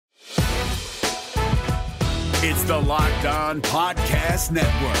It's the Locked On Podcast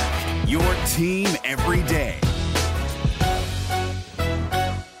Network, your team every day.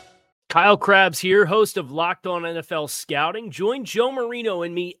 Kyle Krabs here, host of Locked On NFL Scouting. Join Joe Marino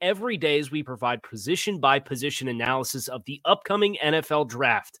and me every day as we provide position-by-position analysis of the upcoming NFL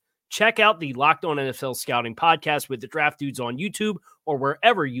Draft. Check out the Locked On NFL Scouting podcast with the Draft Dudes on YouTube or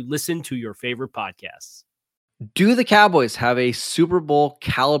wherever you listen to your favorite podcasts. Do the Cowboys have a Super Bowl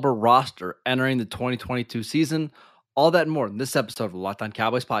caliber roster entering the 2022 season? All that and more in this episode of the Locked On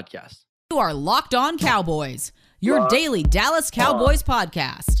Cowboys podcast. You are Locked On Cowboys, your daily Dallas Cowboys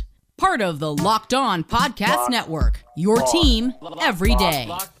podcast. Part of the Locked On Podcast Network, your team every day.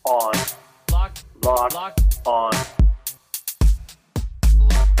 Locked on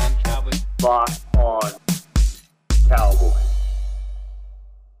Cowboys.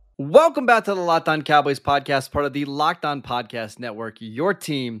 Welcome back to the Locked On Cowboys podcast, part of the Locked On Podcast Network, your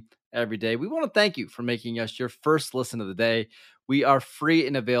team every day. We want to thank you for making us your first listen of the day. We are free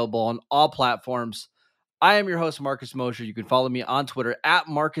and available on all platforms. I am your host, Marcus Mosher. You can follow me on Twitter at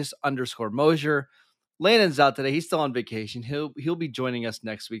Marcus_Mosher. Landon's out today. He's still on vacation. He'll be joining us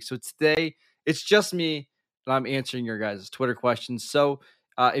next week. So today, it's just me, and I'm answering your guys' Twitter questions. So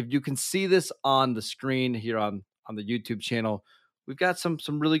if you can see this on the screen here on the YouTube channel, we've got some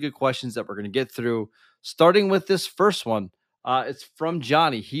really good questions that we're going to get through, starting with this first one. It's from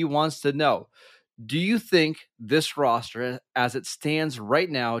Johnny. He wants to know, do you think this roster, as it stands right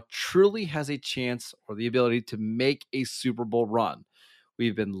now, truly has a chance or the ability to make a Super Bowl run?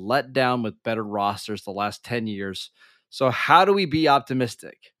 We've been let down with better rosters the last 10 years. So how do we be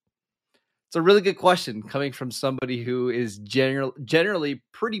optimistic? It's a really good question coming from somebody who is generally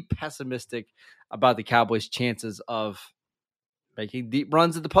pretty pessimistic about the Cowboys' chances of making deep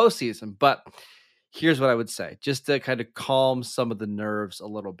runs in the postseason. But here's what I would say, just to kind of calm some of the nerves a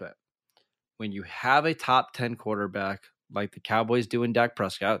little bit. When you have a top 10 quarterback like the Cowboys do in Dak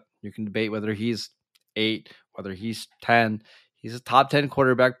Prescott, you can debate whether he's 8, whether he's 10. He's a top 10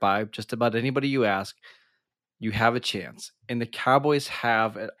 quarterback by just about anybody you ask. You have a chance. And the Cowboys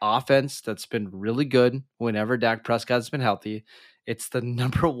have an offense that's been really good whenever Dak Prescott's been healthy. It's the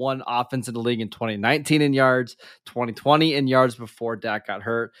number one offense in the league in 2019 in yards, 2020 in yards before Dak got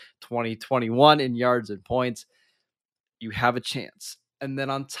hurt, 2021 in yards and points. You have a chance. And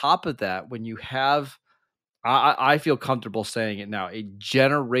then on top of that, when you have, I feel comfortable saying it now, a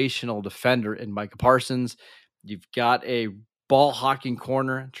generational defender in Micah Parsons, you've got a ball hawking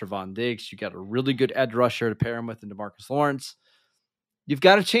corner, Trevon Diggs, you got a really good edge rusher to pair him with in DeMarcus Lawrence. You've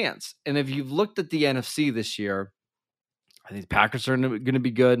got a chance. And if you've looked at the NFC this year, I think the Packers are going to be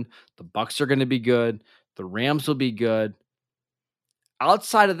good. The Bucs are going to be good. The Rams will be good.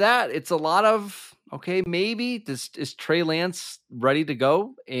 Outside of that, it's a lot of, okay, maybe is Trey Lance ready to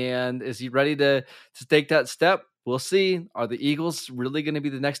go? And is he ready to take that step? We'll see. Are the Eagles really going to be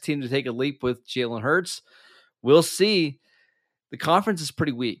the next team to take a leap with Jalen Hurts? We'll see. The conference is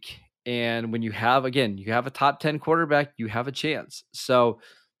pretty weak. And when you have a top 10 quarterback, you have a chance. So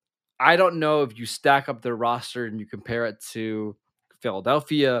I don't know if you stack up their roster and you compare it to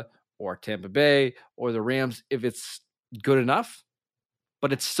Philadelphia or Tampa Bay or the Rams, if it's good enough.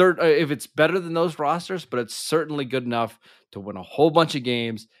 But it's if it's better than those rosters, but it's certainly good enough to win a whole bunch of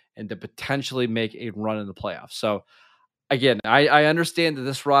games and to potentially make a run in the playoffs. So again, I understand that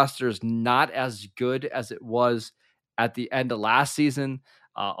this roster is not as good as it was at the end of last season.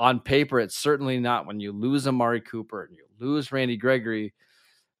 On paper, it's certainly not when you lose Amari Cooper and you lose Randy Gregory.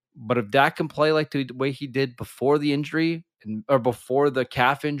 But if Dak can play like the way he did before the injury or before the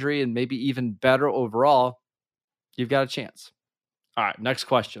calf injury and maybe even better overall, you've got a chance. All right, next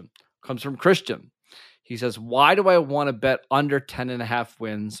question comes from Christian. He says, why do I want to bet under 10.5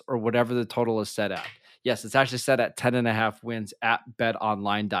 wins or whatever the total is set at? Yes, it's actually set at 10.5 wins at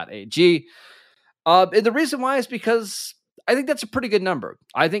betonline.ag. And the reason why is because I think that's a pretty good number.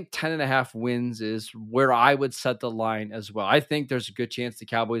 I think 10.5 wins is where I would set the line as well. I think there's a good chance the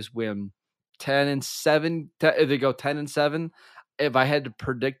Cowboys win 10-7. If they go 10-7, if I had to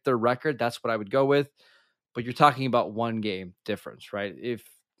predict their record, that's what I would go with. But you're talking about one game difference, right? If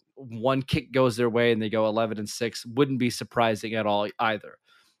one kick goes their way and they go 11-6, wouldn't be surprising at all either.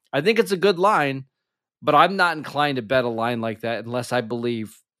 I think it's a good line, but I'm not inclined to bet a line like that unless I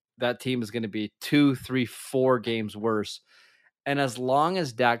believe that team is going to be 2, 3, 4 games worse. And as long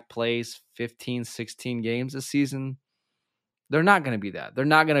as Dak plays 15, 16 games this season, they're not going to be that. They're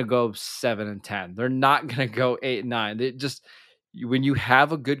not going to go 7-10. They're not going to go 8-9. It just, when you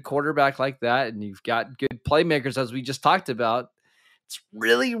have a good quarterback like that and you've got good playmakers, as we just talked about, it's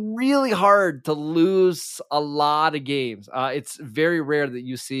really, really hard to lose a lot of games. It's very rare that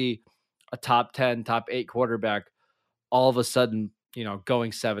you see a top 10, top 8 quarterback all of a sudden,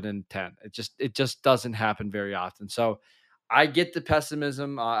 going 7-10. It just doesn't happen very often. So I get the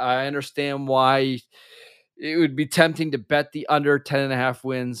pessimism. I understand why it would be tempting to bet the under 10.5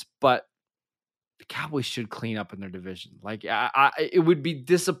 wins, but the Cowboys should clean up in their division. Like it would be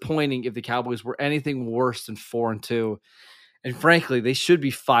disappointing if the Cowboys were anything worse than 4-2. And frankly, they should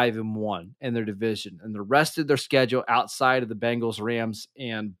be 5-1 in their division. And the rest of their schedule outside of the Bengals, Rams,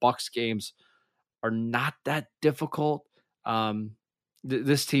 and Bucks games are not that difficult.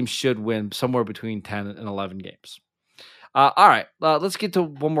 This team should win somewhere between 10 and 11 games. All right, let's get to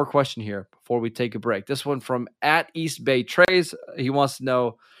one more question here before we take a break. This one from @EastBayTrays. He wants to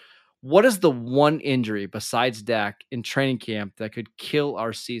know, what is the one injury besides Dak in training camp that could kill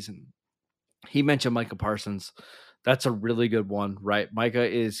our season? He mentioned Micah Parsons. That's a really good one, right? Micah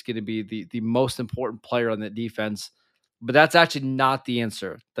is going to be the most important player on that defense, but that's actually not the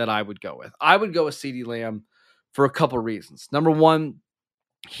answer that I would go with. I would go with CeeDee Lamb for a couple reasons. Number one,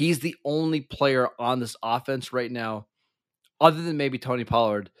 he's the only player on this offense right now, other than maybe Tony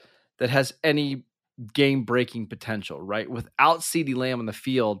Pollard, that has any game-breaking potential, right? Without CeeDee Lamb on the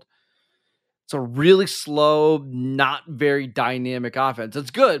field, it's a really slow, not very dynamic offense.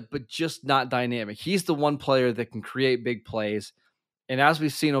 It's good, but just not dynamic. He's the one player that can create big plays. And as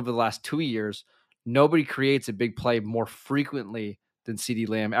we've seen over the last 2 years, nobody creates a big play more frequently than CeeDee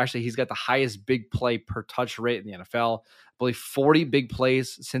Lamb. Actually, he's got the highest big play per touch rate in the NFL. I believe 40 big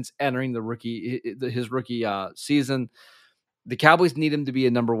plays since entering his rookie season. The Cowboys need him to be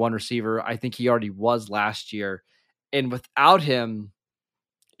a number one receiver. I think he already was last year. And without him,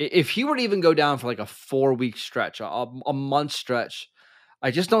 if he were to even go down for like a 4-week stretch, a month stretch,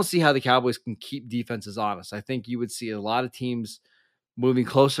 I just don't see how the Cowboys can keep defenses honest. I think you would see a lot of teams moving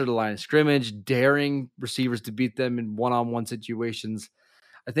closer to the line of scrimmage, daring receivers to beat them in one-on-one situations.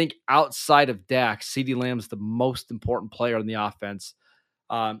 I think outside of Dak, CeeDee Lamb is the most important player on the offense,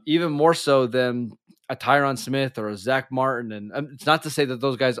 even more so than a Tyron Smith or a Zach Martin. And it's not to say that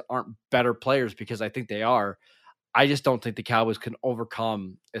those guys aren't better players, because I think they are. I just don't think the Cowboys can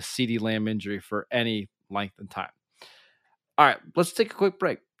overcome a CeeDee Lamb injury for any length of time. All right, let's take a quick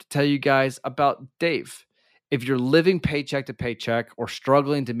break to tell you guys about Dave. If you're living paycheck to paycheck or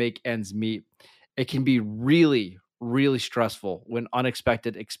struggling to make ends meet, it can be really, really stressful when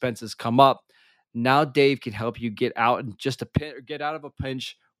unexpected expenses come up. Now Dave can help you get out of a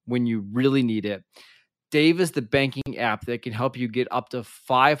pinch when you really need it. Dave is the banking app that can help you get up to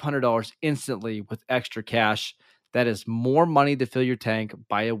 $500 instantly with extra cash. That is more money to fill your tank,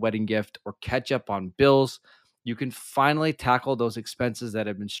 buy a wedding gift, or catch up on bills. You can finally tackle those expenses that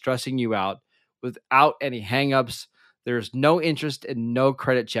have been stressing you out without any hangups. There's no interest and no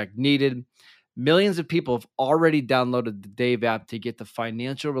credit check needed. Millions of people have already downloaded the Dave app to get the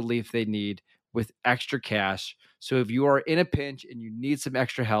financial relief they need with extra cash. So if you are in a pinch and you need some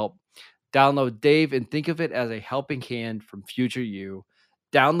extra help, download Dave and think of it as a helping hand from future you.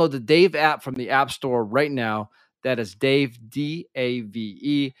 Download the Dave app from the App Store right now. That is Dave,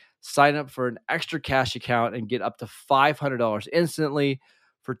 D-A-V-E. Sign up for an extra cash account and get up to $500 instantly.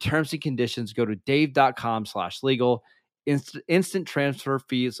 For terms and conditions, go to dave.com/legal. Instant transfer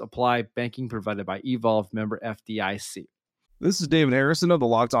fees apply. Banking provided by Evolve, member FDIC. This is David Harrison of the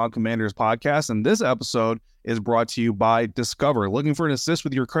Locked On Commanders podcast, and this episode is brought to you by Discover. Looking for an assist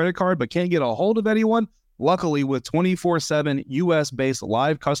with your credit card but can't get a hold of anyone? Luckily, with 24/7 U.S.-based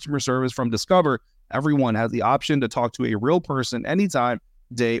live customer service from Discover, everyone has the option to talk to a real person anytime,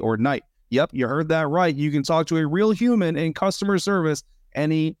 day or night. Yep, you heard that right. You can talk to a real human in customer service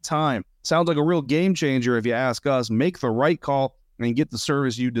anytime. Sounds like a real game changer if you ask us. Make the right call and get the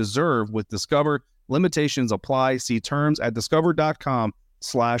service you deserve with Discover. Limitations apply. See terms at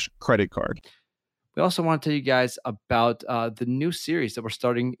discover.com/creditcard. We also want to tell you guys about the new series that we're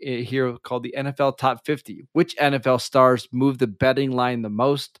starting here called the NFL Top 50. Which NFL stars move the betting line the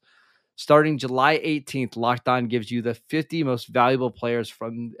most? Starting July 18th, Locked On gives you the 50 most valuable players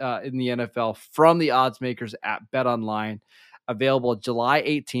from in the NFL from the odds makers at BetOnline. Available July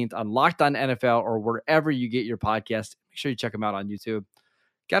 18th on Locked On NFL or wherever you get your podcast. Make sure you check them out on YouTube.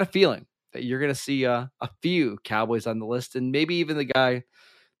 Got a feeling that you're going to see a few Cowboys on the list, and maybe even the guy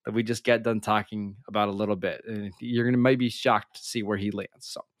that we just got done talking about a little bit. And you're going to maybe be shocked to see where he lands.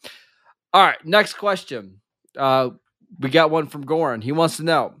 So, all right, next question. We got one from Goran. He wants to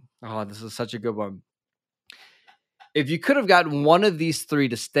know, this is such a good one. If you could have gotten one of these three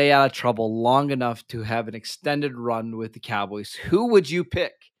to stay out of trouble long enough to have an extended run with the Cowboys, who would you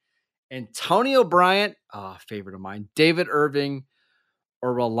pick? Antonio Bryant, favorite of mine, David Irving,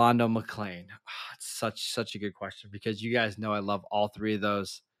 or Rolando McClain? It's such a good question because you guys know I love all three of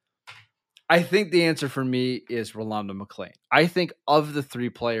those. I think the answer for me is Rolando McClain. I think of the three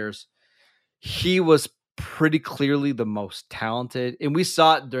players, he was pretty clearly the most talented. And we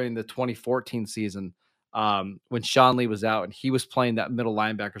saw it during the 2014 season when Sean Lee was out and he was playing that middle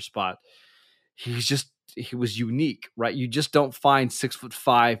linebacker spot. He was unique, right? You just don't find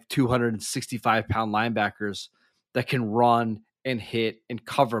 6'5", 265-pound linebackers that can run and hit and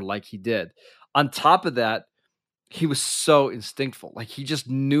cover like he did. On top of that, he was so instinctful. Like he just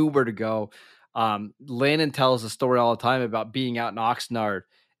knew where to go. Landon tells a story all the time about being out in Oxnard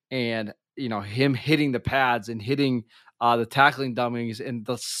and, him hitting the pads and hitting the tackling dummies, and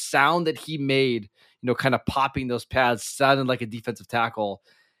the sound that he made, kind of popping those pads sounded like a defensive tackle.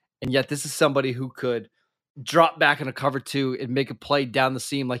 And yet this is somebody who could drop back in a cover two and make a play down the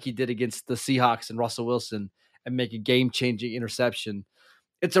seam like he did against the Seahawks and Russell Wilson and make a game-changing interception.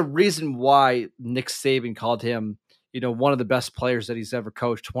 It's a reason why Nick Saban called him, one of the best players that he's ever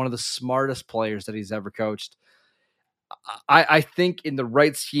coached, one of the smartest players that he's ever coached. I think in the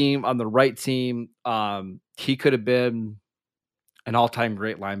right scheme, on the right team, he could have been an all-time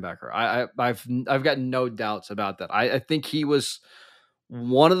great linebacker. I've got no doubts about that. I think he was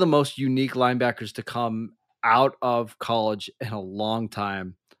one of the most unique linebackers to come out of college in a long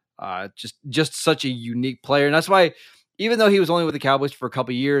time. Just such a unique player. And that's why, even though he was only with the Cowboys for a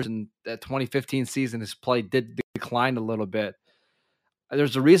couple of years and that 2015 season, his play did decline a little bit.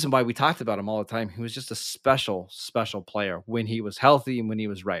 There's a reason why we talked about him all the time. He was just a special, special player when he was healthy and when he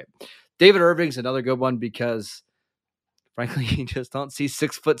was right. David Irving's another good one because, frankly, you just don't see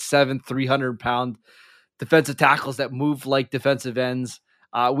 6'7", 300-pound defensive tackles that move like defensive ends.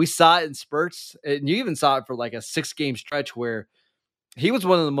 We saw it in spurts, and you even saw it for like a 6-game stretch where he was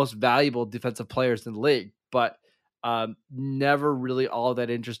one of the most valuable defensive players in the league, but never really all that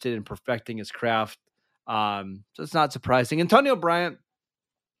interested in perfecting his craft. So it's not surprising. Antonio Bryant,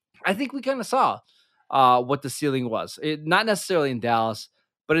 I think we kind of saw what the ceiling was. Not necessarily in Dallas,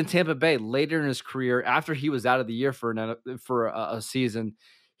 but in Tampa Bay later in his career, after he was out of the year for a season,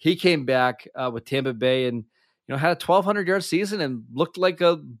 he came back with Tampa Bay and had a 1,200-yard season and looked like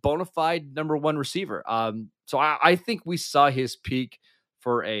a bona fide number one receiver. So I think we saw his peak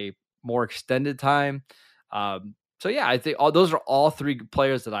for a more extended time. So yeah, I think those are all three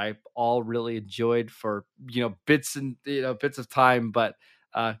players that I all really enjoyed for bits of time. But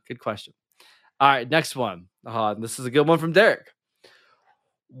good question. All right, next one. This is a good one from Derek.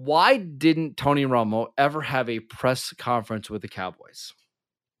 Why didn't Tony Romo ever have a press conference with the Cowboys?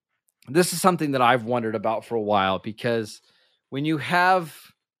 This is something that I've wondered about for a while, because when you have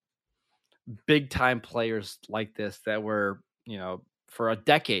big time players like this that were, for a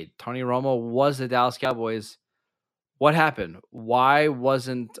decade, Tony Romo was the Dallas Cowboys. What happened? Why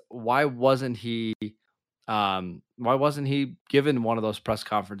wasn't he given one of those press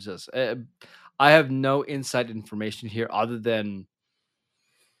conferences? I have no inside information here other than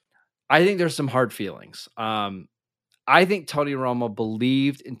I think there's some hard feelings. I think Tony Romo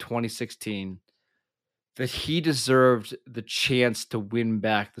believed in 2016 that he deserved the chance to win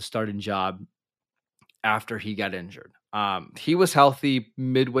back the starting job after he got injured. He was healthy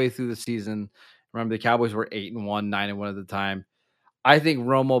midway through the season. Remember, the Cowboys were 8-1, 9-1 at the time. I think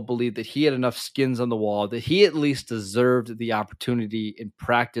Romo believed that he had enough skins on the wall, that he at least deserved the opportunity in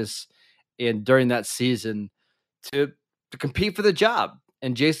practice and during that season to compete for the job.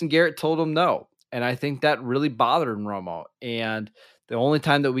 And Jason Garrett told him no. And I think that really bothered Romo. And the only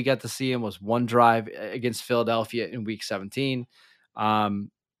time that we got to see him was one drive against Philadelphia in week 17. And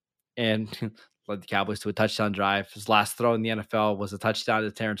led the Cowboys to a touchdown drive. His last throw in the NFL was a touchdown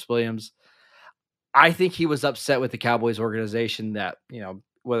to Terrence Williams. I think he was upset with the Cowboys organization that,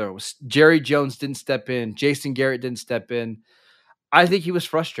 whether it was Jerry Jones didn't step in, Jason Garrett didn't step in. I think he was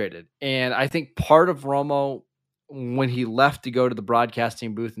frustrated. And I think part of Romo, when he left to go to the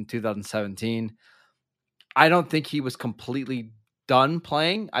broadcasting booth in 2017, I don't think he was completely done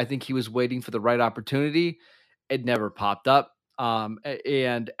playing. I think he was waiting for the right opportunity. It never popped up.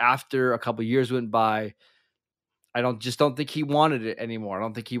 And after a couple of years went by, I don't think he wanted it anymore. I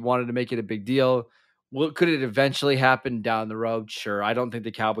don't think he wanted to make it a big deal. Well, could it eventually happen down the road? Sure. I don't think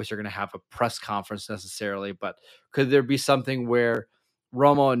the Cowboys are going to have a press conference necessarily, but could there be something where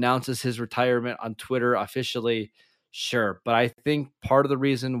Romo announces his retirement on Twitter officially? Sure. But I think part of the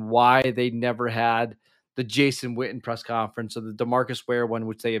reason why they never had the Jason Witten press conference or the DeMarcus Ware one,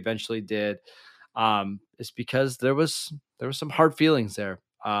 which they eventually did, is because there was some hard feelings there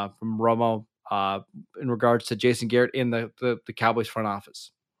from Romo in regards to Jason Garrett in the Cowboys front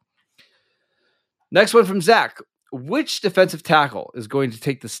office. Next one from Zach. Which defensive tackle is going to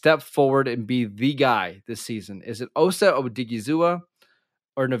take the step forward and be the guy this season? Is it Osa Odigizua,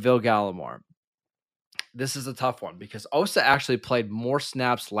 or Neville Gallimore? This is a tough one because Osa actually played more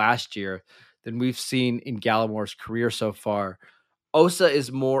snaps last year than we've seen in Gallimore's career so far. Osa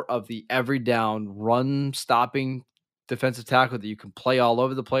is more of the every down run stopping defensive tackle that you can play all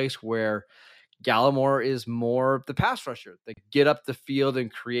over the place, where Gallimore is more the pass rusher, the get up the field and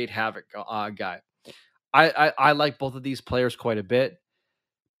create havoc guy. I like both of these players quite a bit,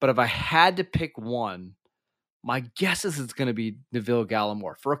 but if I had to pick one, my guess is it's going to be Neville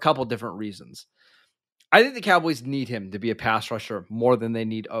Gallimore for a couple different reasons. I think the Cowboys need him to be a pass rusher more than they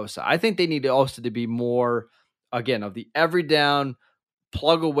need Osa. I think they need Osa to be more, again, of the every down,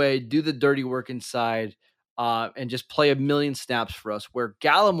 plug away, do the dirty work inside, and just play a million snaps for us. Where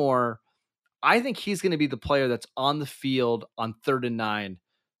Gallimore, I think he's going to be the player that's on the field on 3rd and 9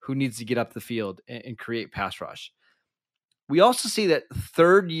 who needs to get up the field and create pass rush. We also see that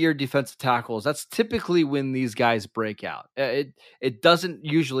third-year defensive tackles, that's typically when these guys break out. It doesn't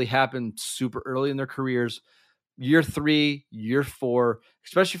usually happen super early in their careers. Year 3, year 4,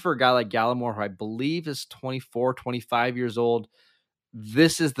 especially for a guy like Gallimore, who I believe is 24, 25 years old.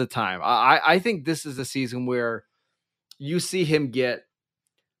 This is the time. I think this is a season where you see him get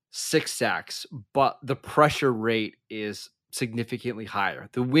 6 sacks, but the pressure rate is significantly higher.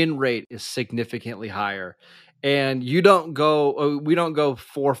 The win rate is significantly higher. And we don't go 4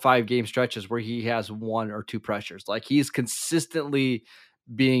 or 5 game stretches where he has 1 or 2 pressures. Like, he's consistently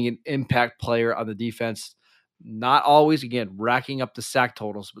being an impact player on the defense, not always, again, racking up the sack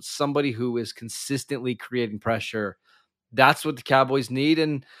totals, but somebody who is consistently creating pressure. That's what the Cowboys need.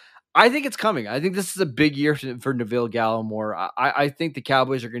 And I think it's coming. I think this is a big year for Neville Gallimore. I think the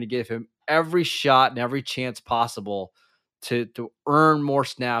Cowboys are going to give him every shot and every chance possible to earn more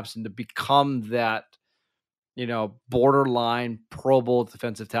snaps and to become that, borderline Pro Bowl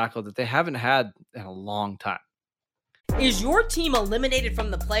defensive tackle that they haven't had in a long time. Is your team eliminated from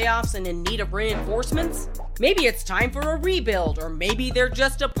the playoffs and in need of reinforcements? Maybe it's time for a rebuild, or maybe they're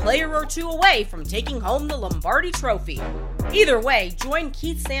just a player or two away from taking home the Lombardi Trophy. Either way, join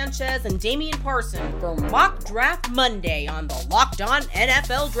Keith Sanchez and Damian Parson for Mock Draft Monday on the Locked On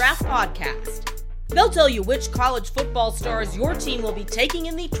NFL Draft Podcast. They'll tell you which college football stars your team will be taking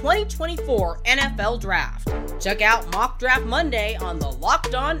in the 2024 NFL Draft. Check out Mock Draft Monday on the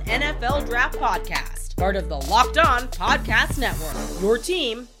Locked On NFL Draft Podcast, part of the Locked On Podcast Network, your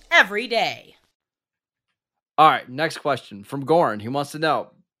team every day. All right, next question from Goran. He wants to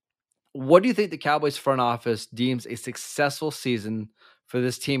know, what do you think the Cowboys front office deems a successful season for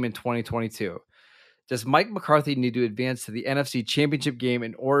this team in 2022? Does Mike McCarthy need to advance to the NFC Championship game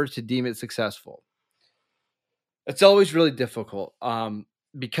in order to deem it successful? It's always really difficult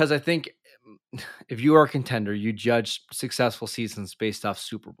because I think if you are a contender, you judge successful seasons based off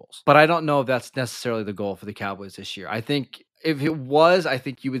Super Bowls. But I don't know if that's necessarily the goal for the Cowboys this year. I think if it was, I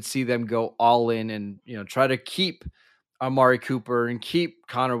think you would see them go all in and try to keep Amari Cooper and keep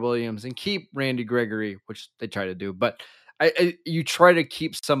Connor Williams and keep Randy Gregory, which they try to do. But you try to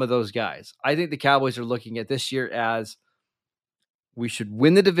keep some of those guys. I think the Cowboys are looking at this year as we should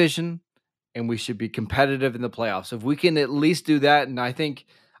win the division and we should be competitive in the playoffs. If we can at least do that, and I think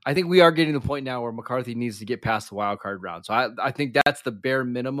we are getting to the point now where McCarthy needs to get past the wild card round. So I think that's the bare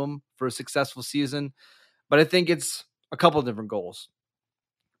minimum for a successful season. But I think it's a couple of different goals.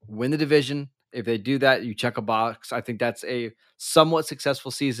 Win the division. If they do that, you check a box. I think that's a somewhat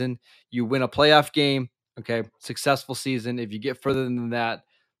successful season. You win a playoff game. Okay, successful season. If you get further than that,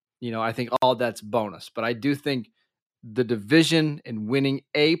 I think all that's bonus. But I do think the division and winning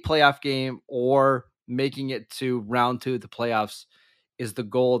a playoff game or making it to round 2 of the playoffs is the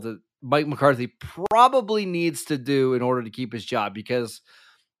goal that Mike McCarthy probably needs to do in order to keep his job. Because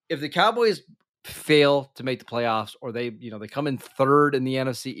if the Cowboys fail to make the playoffs, or they come in 3rd in the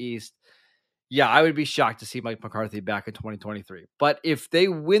NFC East, yeah, I would be shocked to see Mike McCarthy back in 2023. But if they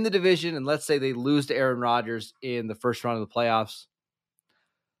win the division and let's say they lose to Aaron Rodgers in the first round of the playoffs,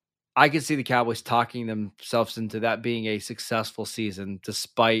 I can see the Cowboys talking themselves into that being a successful season,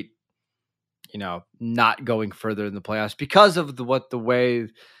 despite, not going further in the playoffs because of how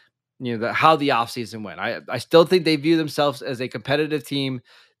the offseason went. I still think they view themselves as a competitive team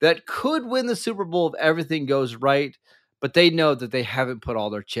that could win the Super Bowl if everything goes right, but they know that they haven't put all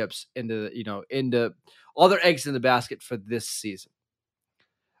their chips into all their eggs in the basket for this season.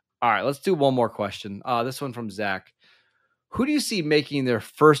 All right, let's do one more question. This one from Zach. Who do you see making their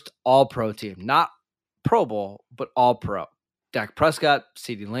first All-Pro team? Not Pro Bowl, but All-Pro. Dak Prescott,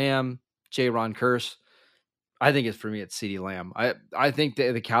 CeeDee Lamb, Ron Kearse. I think for me, it's CeeDee Lamb. I think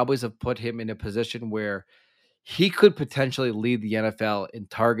the Cowboys have put him in a position where he could potentially lead the NFL in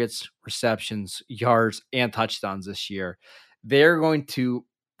targets, receptions, yards, and touchdowns this year. they're going to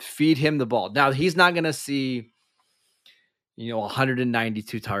feed him the ball. Now, he's not going to see,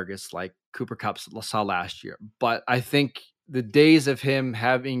 192 targets like Cooper Kupp saw last year. But I think the days of him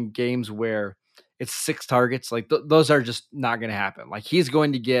having games where it's 6 targets, like those are just not going to happen. Like he's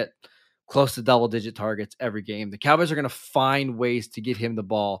going to get close to double-digit targets every game. The Cowboys are going to find ways to get him the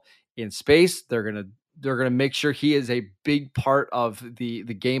ball in space. They're going to make sure he is a big part of the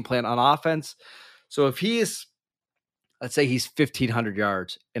game plan on offense. So if he is, let's say he's 1,500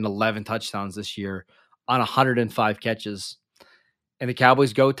 yards and 11 touchdowns this year on 105 catches, and the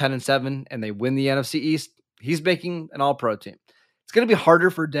Cowboys go 10-7 and they win the NFC East, he's making an all-pro team. It's going to be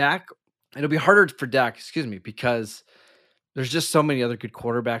harder for Dak. It'll be harder for Dak, because there's just so many other good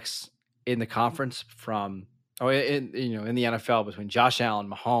quarterbacks in the conference in the NFL between Josh Allen,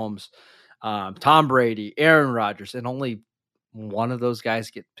 Mahomes, Tom Brady, Aaron Rodgers, and only one of those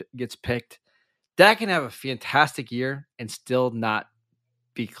guys gets picked. Dak can have a fantastic year and still not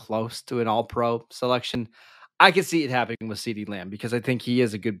be close to an all-pro selection. I can see it happening with CeeDee Lamb because I think he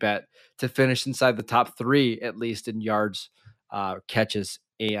is a good bet to finish inside the top 3, at least in yards, catches,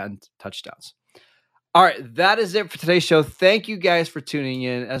 and touchdowns. All right, that is it for today's show. Thank you guys for tuning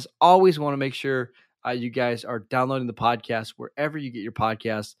in. As always, want to make sure you guys are downloading the podcast wherever you get your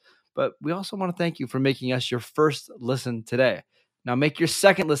podcasts. But we also want to thank you for making us your first listen today. Now make your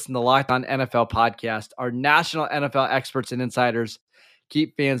second listen to Locked On NFL podcast. Our national NFL experts and insiders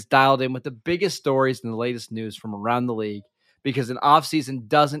keep fans dialed in with the biggest stories and the latest news from around the league, because an offseason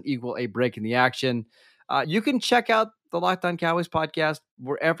doesn't equal a break in the action. You can check out the Locked On Cowboys podcast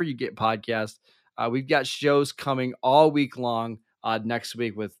wherever you get podcasts. We've got shows coming all week long next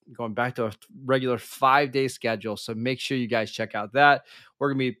week, with going back to a regular 5-day schedule. So make sure you guys check out that.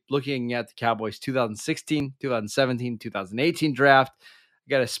 We're going to be looking at the Cowboys 2016, 2017, 2018 draft.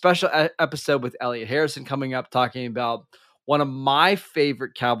 We got a special episode with Elliot Harrison coming up, talking about one of my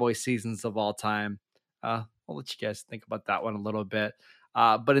favorite Cowboy seasons of all time. I'll let you guys think about that one a little bit.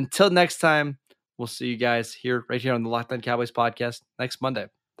 But until next time, we'll see you guys right here on the Locked On Cowboys podcast next Monday.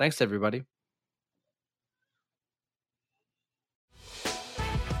 Thanks, everybody.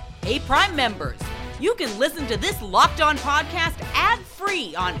 Hey, Prime members, you can listen to this Locked On podcast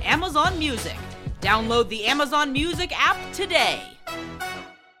ad-free on Amazon Music. Download the Amazon Music app today.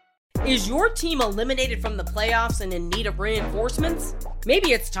 Is your team eliminated from the playoffs and in need of reinforcements?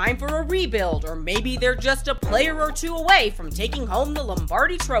 Maybe it's time for a rebuild, or maybe they're just a player or 2 away from taking home the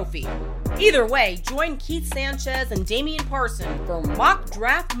Lombardi Trophy. Either way, join Keith Sanchez and Damian Parson for Mock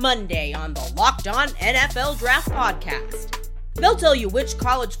Draft Monday on the Locked On NFL Draft Podcast. They'll tell you which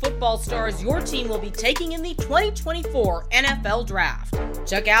college football stars your team will be taking in the 2024 NFL Draft.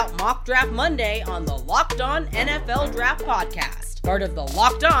 Check out Mock Draft Monday on the Locked On NFL Draft Podcast, part of the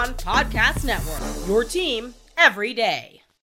Locked On Podcast Network. Your team every day.